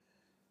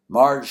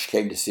Marge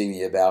came to see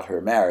me about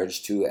her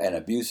marriage to an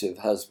abusive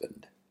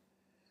husband.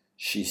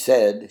 She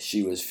said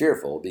she was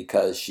fearful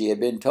because she had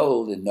been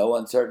told in no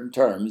uncertain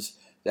terms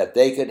that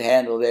they could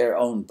handle their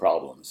own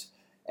problems,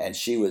 and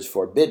she was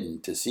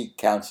forbidden to seek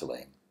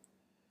counseling.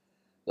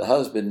 The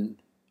husband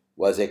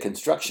was a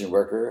construction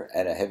worker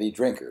and a heavy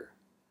drinker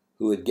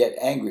who would get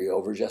angry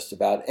over just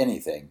about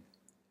anything.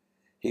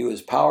 He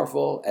was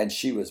powerful and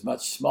she was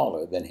much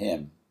smaller than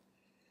him.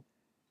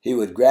 He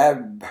would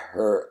grab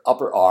her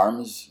upper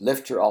arms,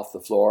 lift her off the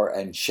floor,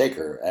 and shake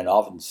her, and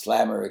often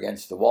slam her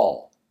against the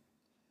wall.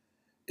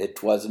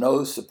 It was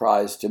no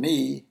surprise to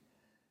me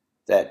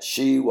that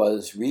she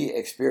was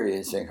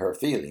re-experiencing her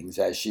feelings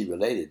as she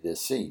related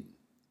this scene.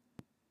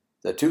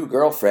 The two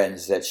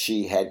girlfriends that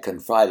she had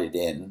confided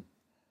in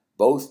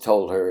both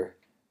told her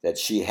that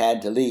she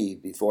had to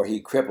leave before he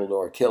crippled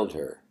or killed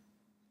her.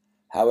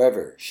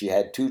 However, she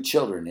had 2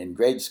 children in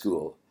grade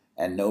school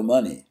and no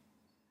money.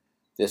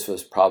 This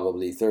was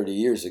probably 30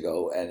 years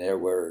ago, and there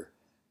were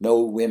no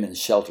women's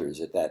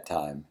shelters at that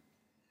time.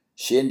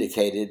 She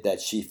indicated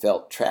that she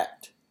felt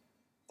trapped,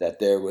 that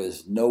there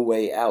was no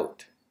way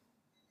out.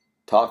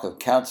 Talk of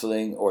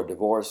counseling or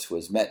divorce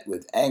was met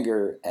with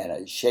anger and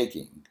a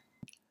shaking.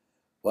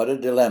 What a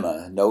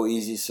dilemma, no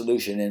easy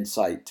solution in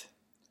sight.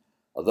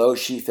 Although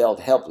she felt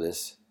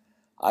helpless,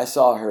 I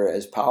saw her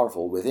as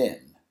powerful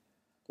within,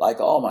 like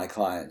all my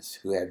clients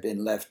who have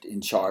been left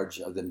in charge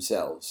of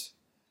themselves.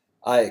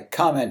 I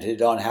commented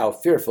on how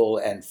fearful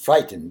and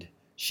frightened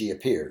she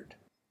appeared.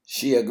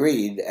 She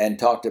agreed and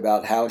talked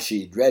about how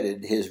she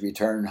dreaded his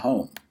return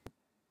home.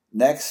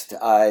 Next,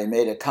 I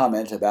made a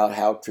comment about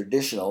how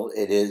traditional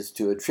it is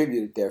to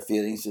attribute their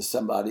feelings to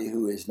somebody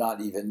who is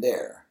not even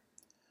there.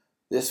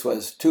 This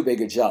was too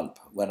big a jump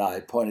when I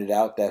pointed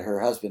out that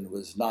her husband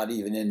was not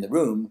even in the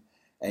room,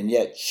 and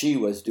yet she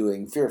was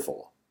doing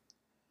fearful.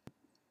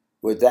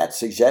 Would that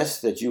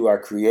suggest that you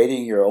are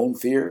creating your own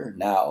fear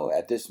now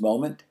at this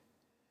moment?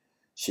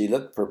 She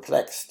looked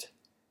perplexed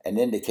and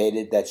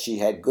indicated that she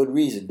had good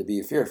reason to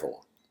be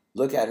fearful.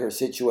 Look at her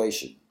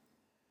situation.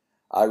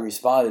 I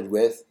responded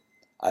with,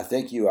 I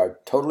think you are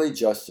totally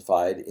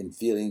justified in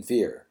feeling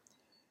fear.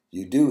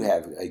 You do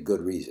have a good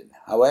reason.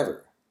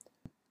 However,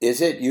 is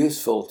it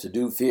useful to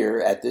do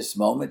fear at this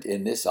moment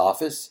in this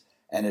office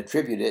and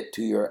attribute it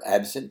to your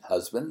absent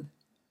husband?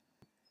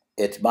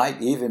 It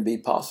might even be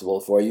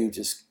possible for you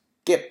to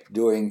skip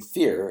doing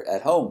fear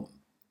at home.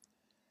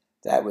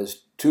 That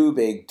was too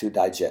big to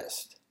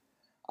digest.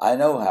 I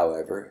know,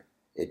 however,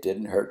 it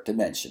didn't hurt to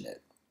mention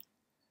it.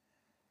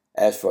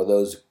 As for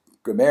those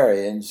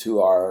grammarians who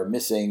are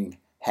missing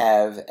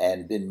have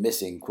and been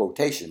missing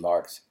quotation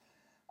marks,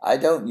 I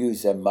don't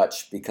use them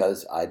much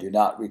because I do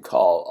not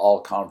recall all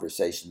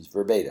conversations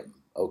verbatim,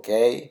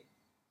 okay?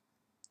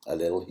 A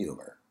little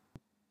humor.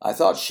 I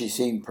thought she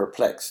seemed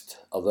perplexed,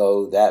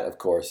 although that, of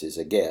course, is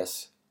a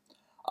guess.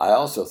 I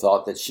also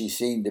thought that she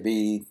seemed to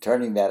be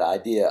turning that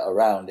idea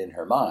around in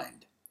her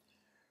mind.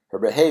 Her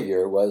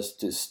behavior was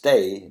to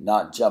stay,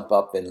 not jump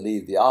up and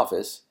leave the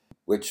office,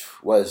 which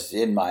was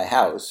in my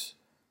house,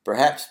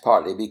 perhaps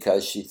partly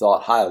because she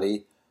thought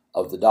highly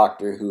of the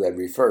doctor who had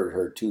referred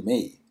her to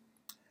me.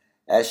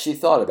 As she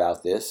thought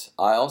about this,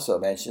 I also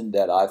mentioned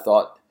that I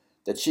thought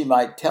that she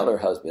might tell her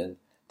husband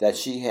that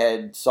she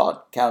had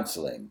sought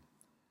counseling.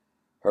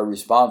 Her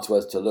response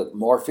was to look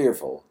more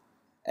fearful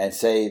and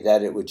say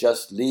that it would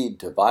just lead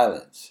to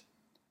violence.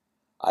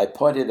 I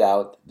pointed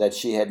out that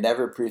she had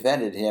never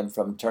prevented him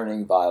from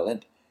turning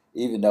violent,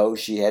 even though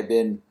she had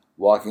been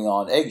walking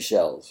on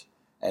eggshells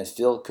and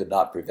still could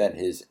not prevent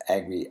his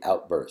angry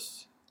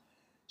outbursts.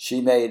 She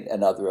made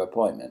another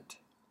appointment.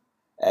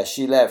 As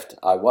she left,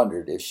 I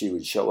wondered if she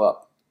would show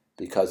up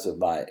because of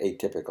my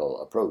atypical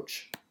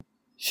approach.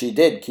 She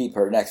did keep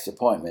her next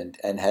appointment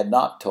and had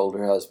not told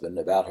her husband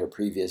about her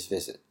previous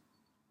visit.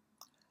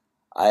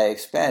 I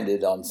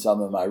expanded on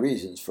some of my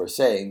reasons for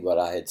saying what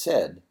I had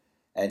said,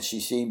 and she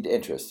seemed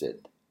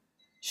interested.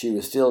 She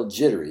was still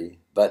jittery,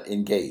 but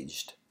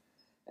engaged.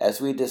 As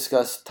we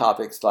discussed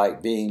topics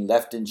like being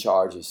left in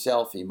charge of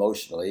self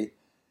emotionally,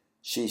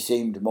 she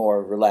seemed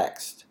more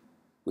relaxed.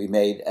 We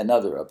made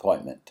another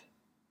appointment.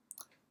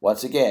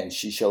 Once again,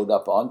 she showed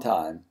up on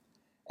time,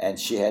 and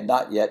she had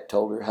not yet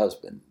told her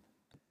husband.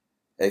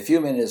 A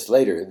few minutes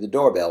later, the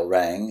doorbell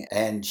rang,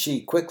 and she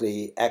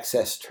quickly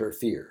accessed her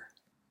fear.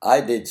 I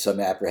did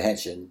some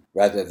apprehension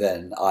rather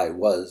than I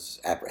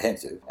was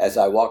apprehensive as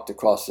I walked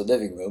across the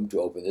living room to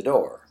open the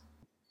door.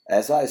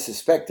 As I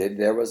suspected,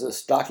 there was a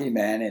stocky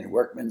man in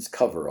workman's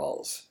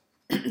coveralls.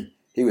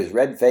 He was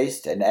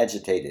red-faced and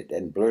agitated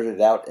and blurted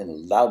out in a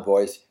loud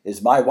voice,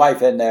 "Is my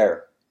wife in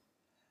there?"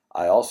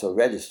 I also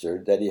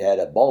registered that he had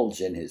a bulge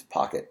in his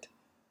pocket.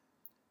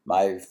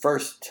 My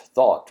first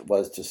thought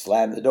was to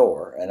slam the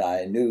door, and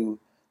I knew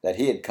that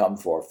he had come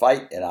for a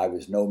fight and I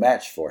was no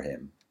match for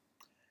him.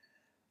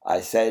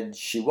 I said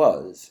she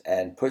was,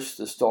 and pushed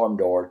the storm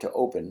door to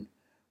open,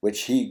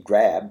 which he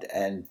grabbed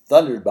and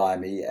thundered by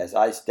me as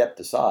I stepped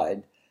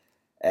aside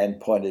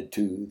and pointed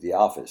to the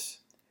office.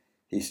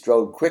 He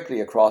strode quickly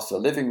across the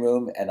living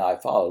room, and I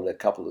followed a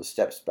couple of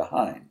steps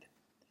behind.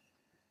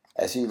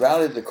 As he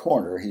rounded the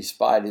corner, he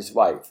spied his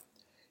wife.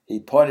 He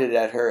pointed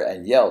at her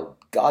and yelled,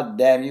 "God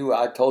damn you,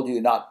 I told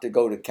you not to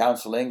go to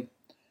counseling."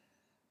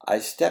 I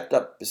stepped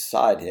up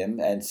beside him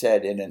and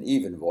said in an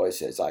even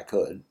voice as I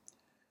could,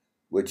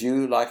 "Would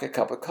you like a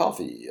cup of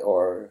coffee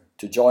or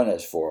to join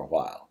us for a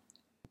while?"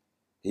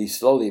 He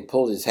slowly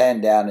pulled his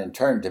hand down and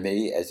turned to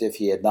me as if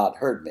he had not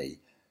heard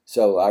me,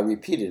 so I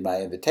repeated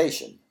my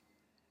invitation,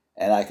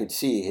 and I could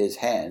see his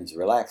hands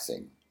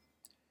relaxing.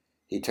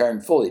 He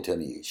turned fully to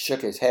me,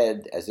 shook his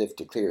head as if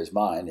to clear his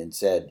mind, and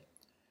said,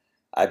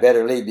 "I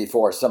better leave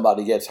before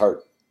somebody gets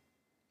hurt."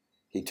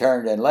 He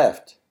turned and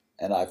left,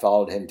 and I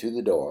followed him to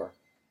the door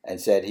and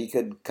said he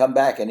could come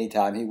back any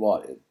time he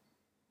wanted.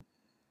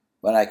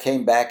 When I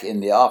came back in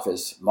the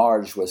office,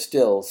 Marge was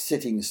still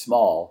sitting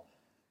small,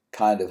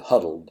 kind of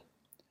huddled.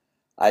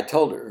 I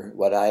told her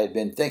what I had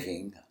been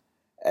thinking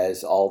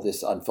as all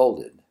this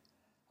unfolded.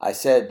 I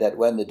said that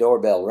when the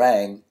doorbell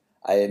rang,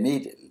 I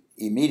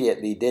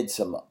immediately did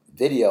some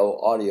video,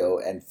 audio,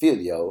 and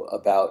filio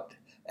about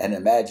an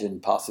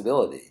imagined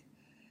possibility.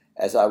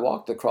 As I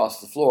walked across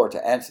the floor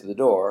to answer the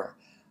door,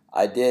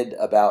 I did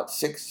about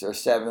 6 or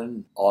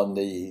 7 on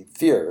the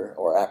fear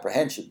or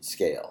apprehension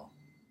scale.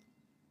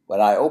 When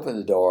I opened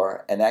the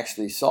door and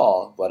actually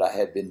saw what I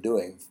had been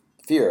doing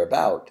fear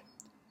about,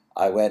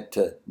 I went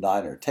to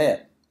 9 or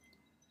 10.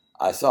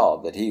 I saw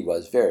that he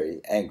was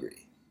very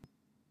angry.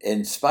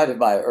 In spite of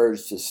my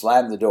urge to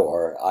slam the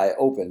door, I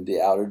opened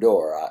the outer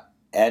door. I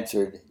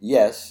answered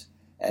yes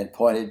and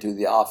pointed to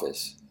the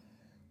office.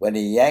 When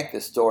he yanked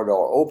the store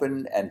door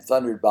open and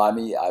thundered by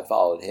me, I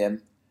followed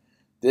him.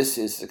 This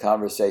is the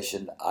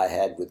conversation I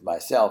had with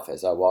myself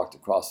as I walked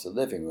across the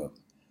living room.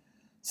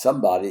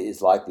 Somebody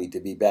is likely to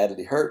be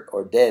badly hurt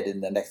or dead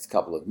in the next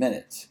couple of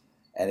minutes,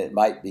 and it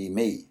might be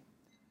me.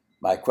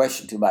 My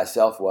question to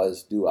myself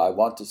was, do I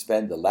want to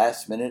spend the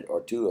last minute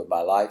or two of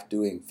my life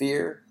doing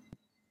fear?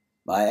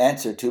 My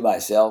answer to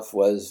myself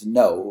was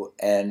no,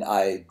 and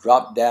I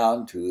dropped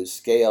down to a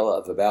scale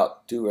of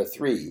about 2 or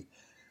 3,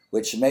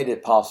 which made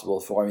it possible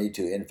for me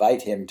to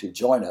invite him to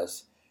join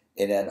us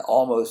in an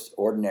almost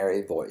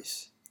ordinary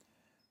voice.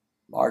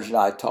 Marge and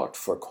I talked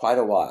for quite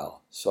a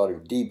while, sort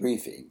of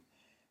debriefing,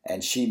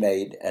 and she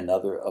made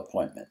another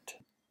appointment.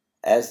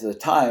 As the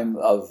time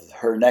of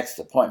her next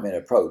appointment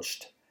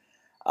approached,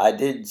 I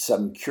did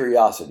some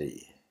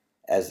curiosity,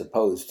 as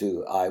opposed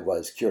to I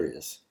was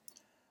curious,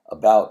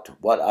 about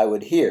what I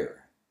would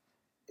hear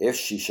if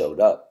she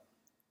showed up.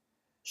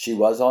 She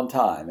was on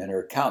time, and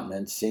her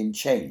countenance seemed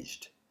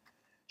changed.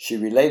 She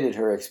related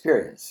her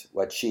experience,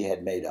 what she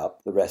had made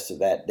up the rest of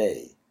that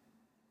day.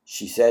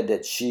 She said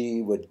that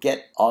she would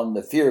get on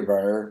the fear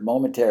burner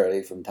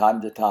momentarily from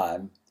time to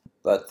time,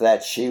 but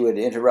that she would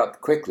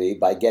interrupt quickly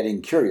by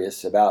getting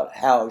curious about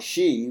how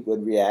she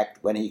would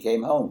react when he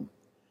came home,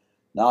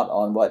 not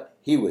on what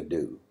he would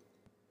do.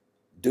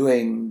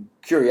 Doing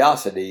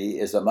curiosity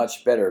is a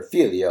much better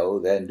filio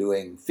than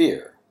doing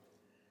fear.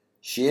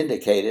 She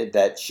indicated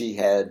that she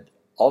had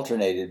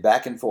alternated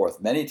back and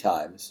forth many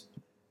times,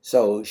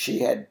 so she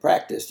had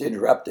practiced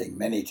interrupting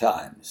many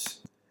times.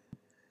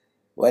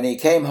 When he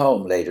came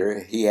home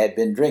later, he had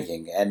been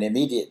drinking and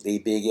immediately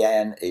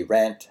began a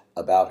rant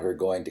about her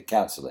going to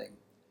counseling.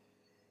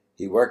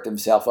 He worked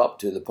himself up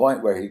to the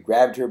point where he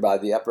grabbed her by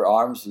the upper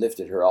arms,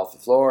 lifted her off the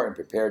floor, and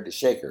prepared to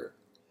shake her.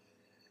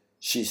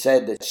 She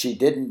said that she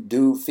didn't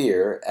do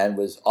fear and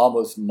was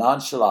almost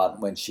nonchalant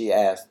when she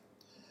asked,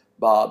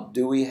 "Bob,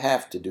 do we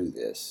have to do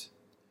this?"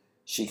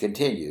 She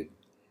continued,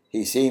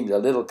 "He seemed a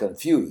little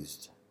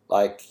confused,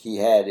 like he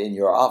had in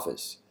your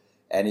office,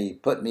 and he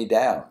put me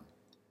down.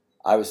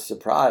 I was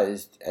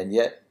surprised, and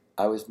yet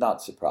I was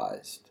not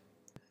surprised."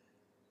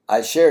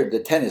 I shared the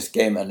tennis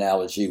game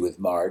analogy with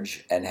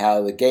Marge and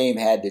how the game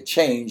had to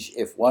change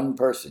if one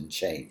person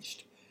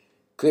changed.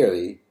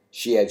 Clearly,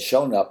 she had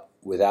shown up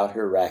without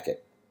her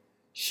racket.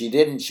 She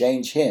didn't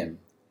change him,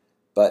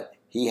 but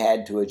he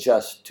had to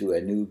adjust to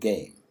a new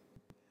game.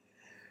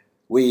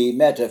 We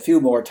met a few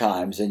more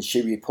times, and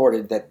she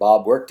reported that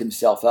Bob worked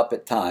himself up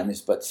at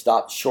times but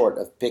stopped short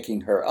of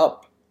picking her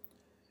up.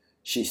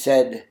 She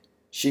said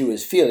she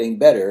was feeling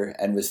better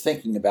and was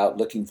thinking about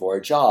looking for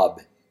a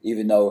job,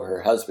 even though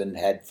her husband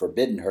had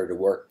forbidden her to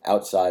work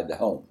outside the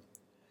home.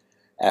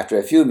 After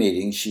a few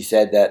meetings, she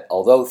said that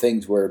although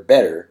things were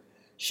better,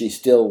 she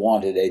still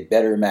wanted a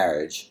better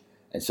marriage,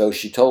 and so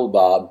she told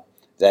Bob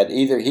that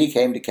either he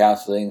came to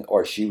counseling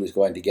or she was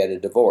going to get a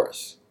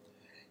divorce.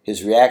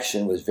 His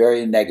reaction was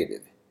very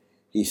negative.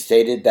 He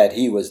stated that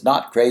he was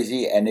not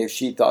crazy, and if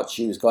she thought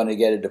she was going to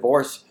get a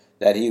divorce,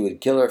 that he would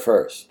kill her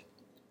first.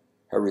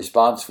 Her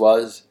response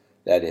was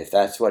that if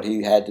that's what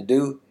he had to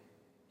do,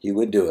 he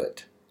would do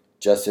it.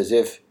 Just as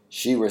if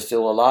she were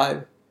still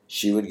alive,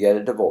 she would get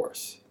a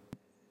divorce.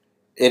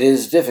 It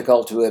is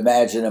difficult to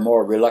imagine a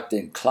more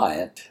reluctant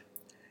client.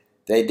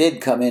 They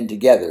did come in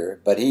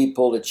together, but he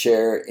pulled a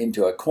chair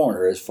into a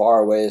corner as far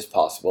away as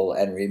possible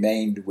and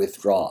remained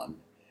withdrawn.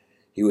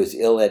 He was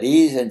ill at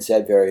ease and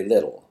said very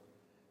little.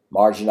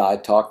 Marge and I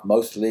talked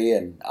mostly,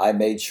 and I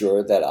made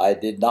sure that I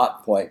did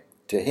not point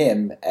to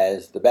him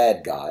as the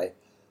bad guy,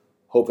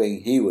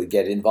 hoping he would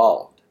get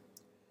involved.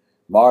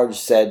 Marge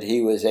said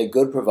he was a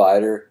good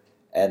provider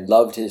and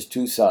loved his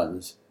 2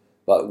 sons,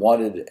 but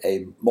wanted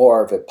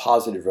more of a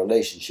positive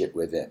relationship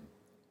with them.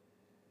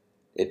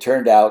 It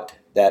turned out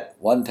that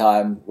one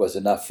time was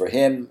enough for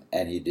him,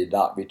 and he did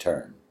not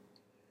return.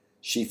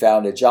 She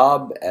found a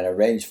job and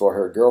arranged for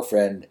her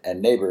girlfriend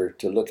and neighbor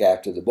to look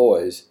after the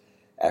boys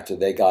after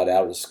they got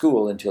out of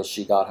school until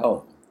she got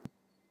home.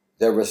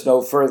 There was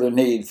no further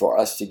need for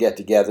us to get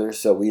together,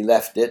 so we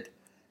left it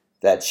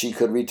that she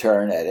could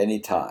return at any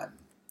time.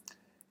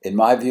 In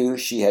my view,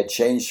 she had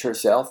changed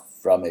herself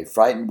from a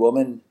frightened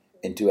woman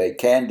into a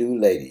can-do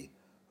lady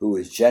who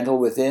was gentle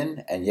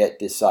within and yet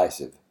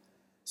decisive,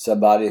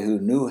 somebody who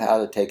knew how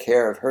to take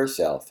care of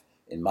herself,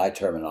 in my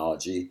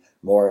terminology,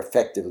 more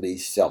effectively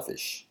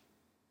selfish.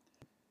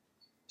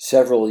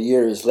 Several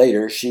years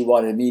later, she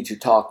wanted me to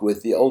talk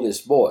with the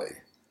oldest boy,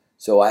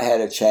 so I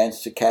had a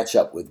chance to catch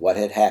up with what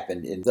had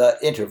happened in the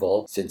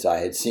interval since I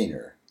had seen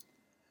her.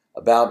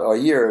 About a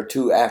year or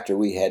 2 after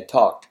we had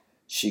talked,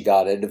 she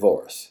got a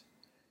divorce.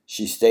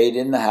 She stayed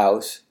in the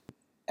house,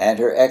 and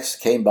her ex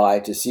came by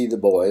to see the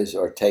boys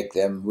or take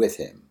them with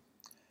him.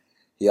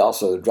 He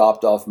also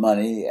dropped off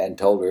money and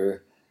told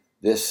her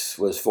this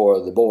was for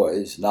the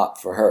boys,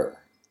 not for her.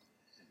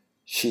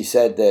 She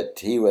said that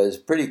he was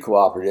pretty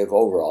cooperative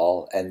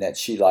overall and that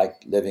she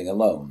liked living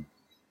alone.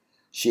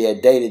 She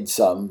had dated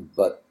some,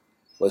 but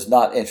was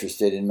not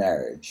interested in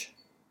marriage.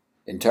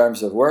 In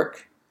terms of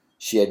work,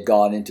 she had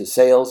gone into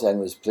sales and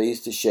was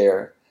pleased to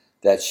share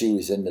that she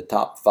was in the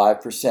top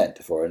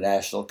 5% for a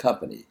national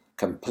company,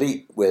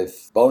 complete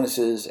with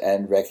bonuses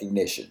and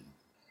recognition.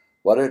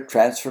 What a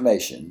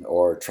transformation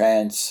or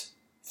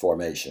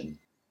transformation.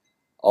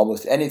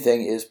 Almost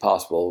anything is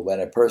possible when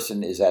a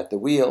person is at the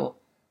wheel,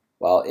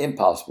 while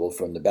impossible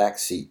from the back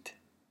seat.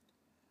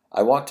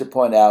 I want to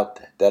point out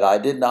that I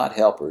did not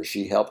help her,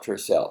 she helped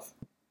herself.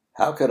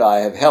 How could I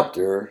have helped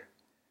her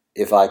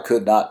if I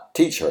could not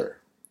teach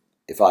her,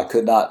 if I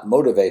could not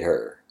motivate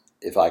her,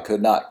 if I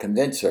could not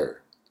convince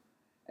her,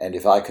 and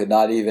if I could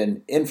not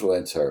even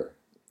influence her?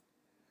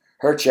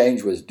 Her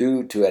change was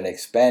due to an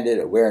expanded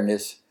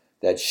awareness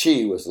that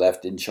she was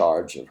left in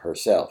charge of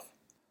herself.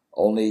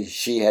 Only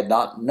she had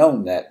not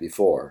known that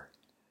before.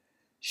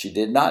 She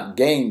did not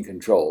gain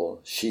control,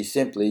 she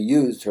simply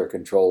used her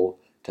control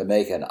to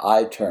make an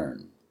I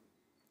turn.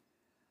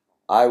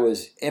 I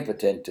was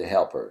impotent to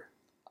help her.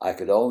 I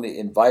could only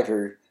invite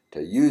her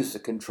to use the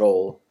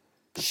control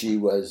she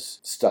was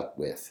stuck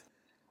with.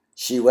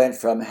 She went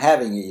from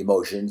having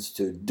emotions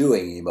to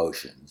doing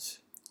emotions.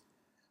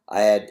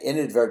 I had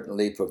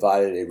inadvertently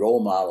provided a role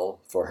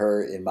model for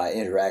her in my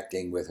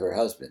interacting with her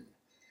husband.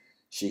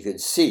 She could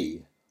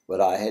see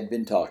what I had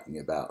been talking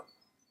about.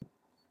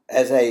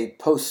 As a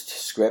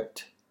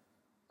postscript,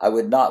 I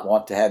would not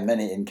want to have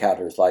many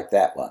encounters like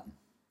that one.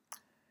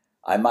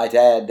 I might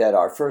add that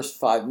our first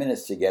 5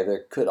 minutes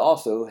together could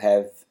also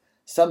have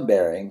some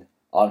bearing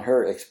on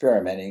her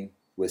experimenting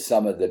with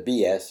some of the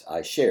BS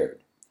I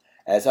shared.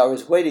 As I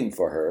was waiting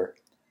for her,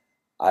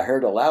 I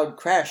heard a loud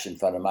crash in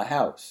front of my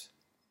house.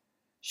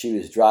 She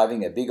was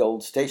driving a big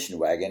old station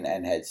wagon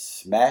and had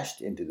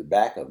smashed into the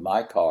back of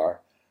my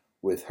car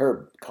with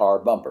her car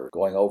bumper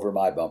going over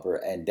my bumper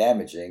and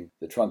damaging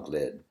the trunk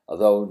lid.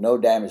 Although no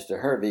damage to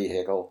her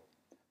vehicle,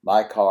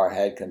 my car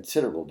had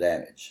considerable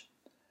damage.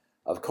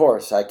 Of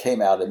course, I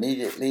came out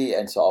immediately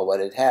and saw what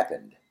had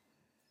happened.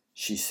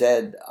 She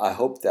said, "I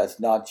hope that's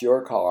not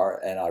your car,"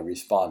 and I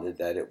responded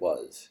that it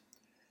was.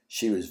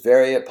 She was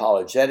very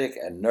apologetic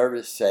and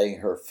nervous, saying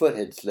her foot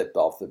had slipped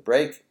off the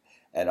brake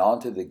and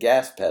onto the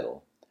gas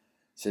pedal.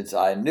 Since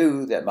I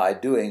knew that my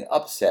doing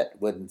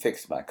upset wouldn't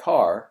fix my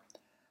car,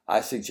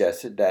 I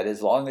suggested that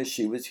as long as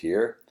she was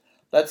here,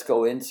 let's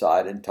go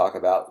inside and talk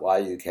about why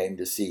you came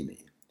to see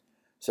me.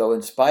 So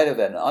in spite of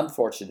an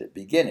unfortunate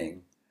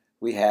beginning,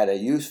 we had a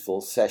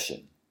useful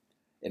session,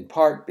 in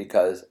part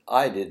because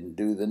I didn't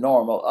do the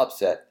normal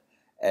upset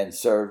and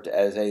served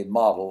as a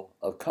model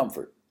of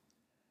comfort.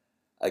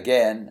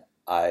 Again,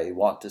 I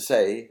want to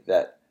say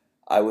that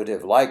I would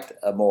have liked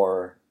a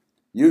more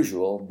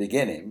usual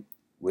beginning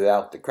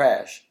without the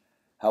crash.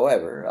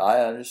 However,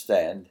 I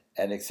understand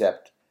and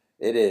accept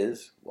it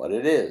is what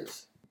it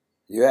is.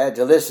 You had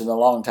to listen a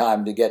long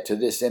time to get to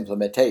this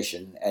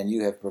implementation, and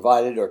you have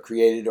provided or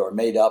created or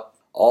made up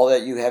all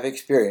that you have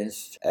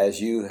experienced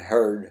as you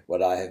heard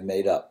what I have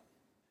made up.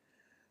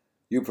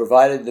 You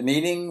provided the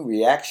meaning,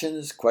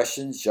 reactions,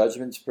 questions,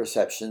 judgments,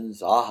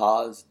 perceptions,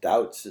 ahas,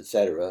 doubts,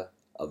 etc.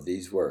 of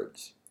these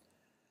words.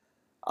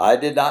 I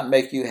did not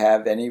make you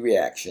have any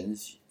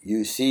reactions.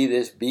 You see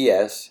this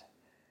BS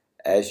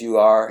as you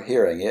are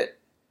hearing it.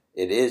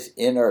 It is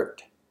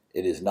inert.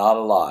 It is not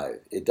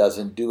alive. It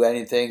doesn't do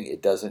anything.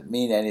 It doesn't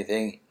mean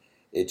anything.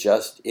 It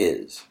just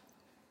is.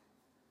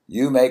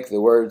 You make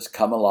the words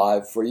come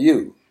alive for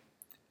you.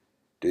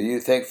 Do you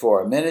think for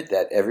a minute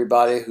that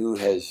everybody who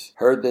has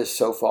heard this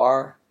so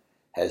far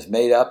has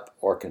made up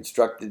or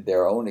constructed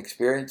their own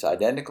experience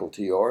identical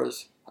to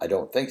yours? I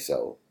don't think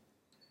so.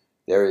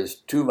 There is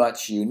too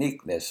much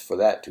uniqueness for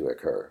that to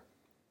occur.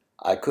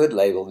 I could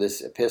label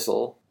this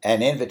epistle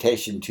an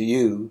invitation to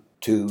you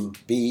to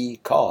be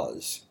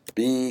cause.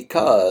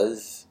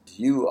 Because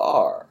you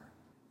are.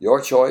 Your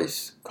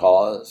choice,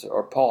 cause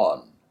or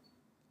pawn.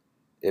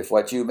 If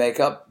what you make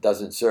up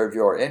doesn't serve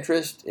your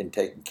interest in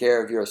taking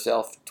care of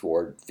yourself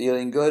toward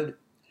feeling good,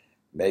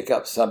 make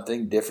up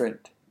something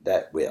different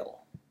that will.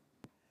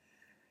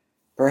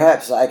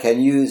 Perhaps I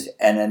can use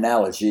an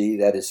analogy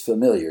that is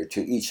familiar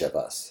to each of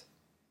us.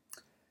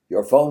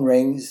 Your phone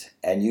rings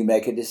and you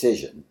make a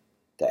decision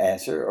to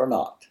answer or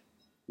not.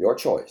 Your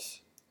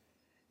choice.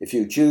 If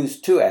you choose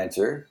to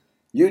answer,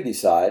 you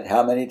decide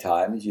how many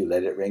times you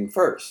let it ring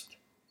first.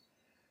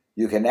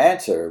 You can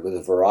answer with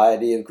a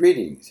variety of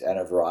greetings and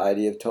a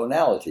variety of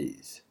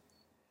tonalities.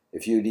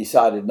 If you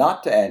decided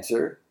not to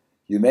answer,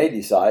 you may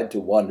decide to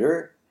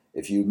wonder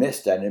if you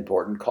missed an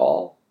important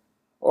call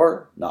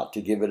or not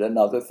to give it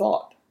another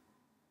thought.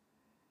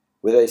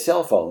 With a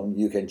cell phone,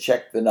 you can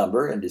check the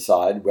number and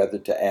decide whether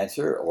to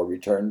answer or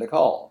return the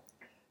call.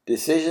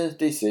 Decisions,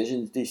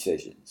 decisions,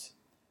 decisions.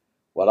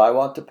 What I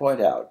want to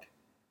point out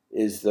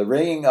is the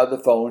ringing of the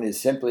phone is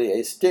simply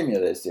a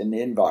stimulus in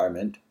the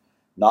environment,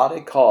 not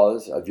a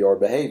cause of your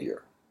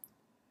behavior.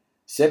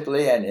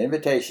 Simply an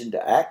invitation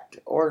to act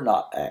or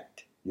not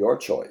act, your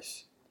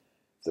choice.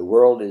 The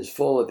world is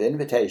full of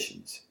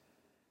invitations.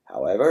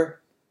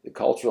 However, the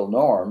cultural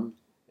norm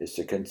is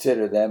to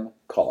consider them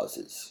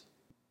causes.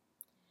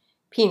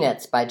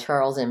 Peanuts by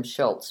Charles M.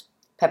 Schulz.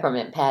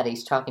 Peppermint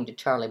Patty's talking to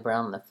Charlie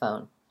Brown on the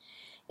phone.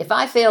 If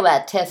I fail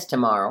that test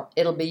tomorrow,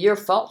 it'll be your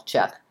fault,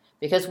 Chuck,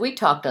 because we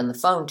talked on the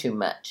phone too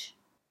much.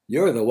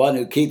 You're the one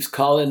who keeps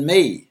calling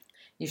me.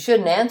 You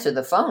shouldn't answer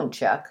the phone,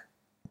 Chuck.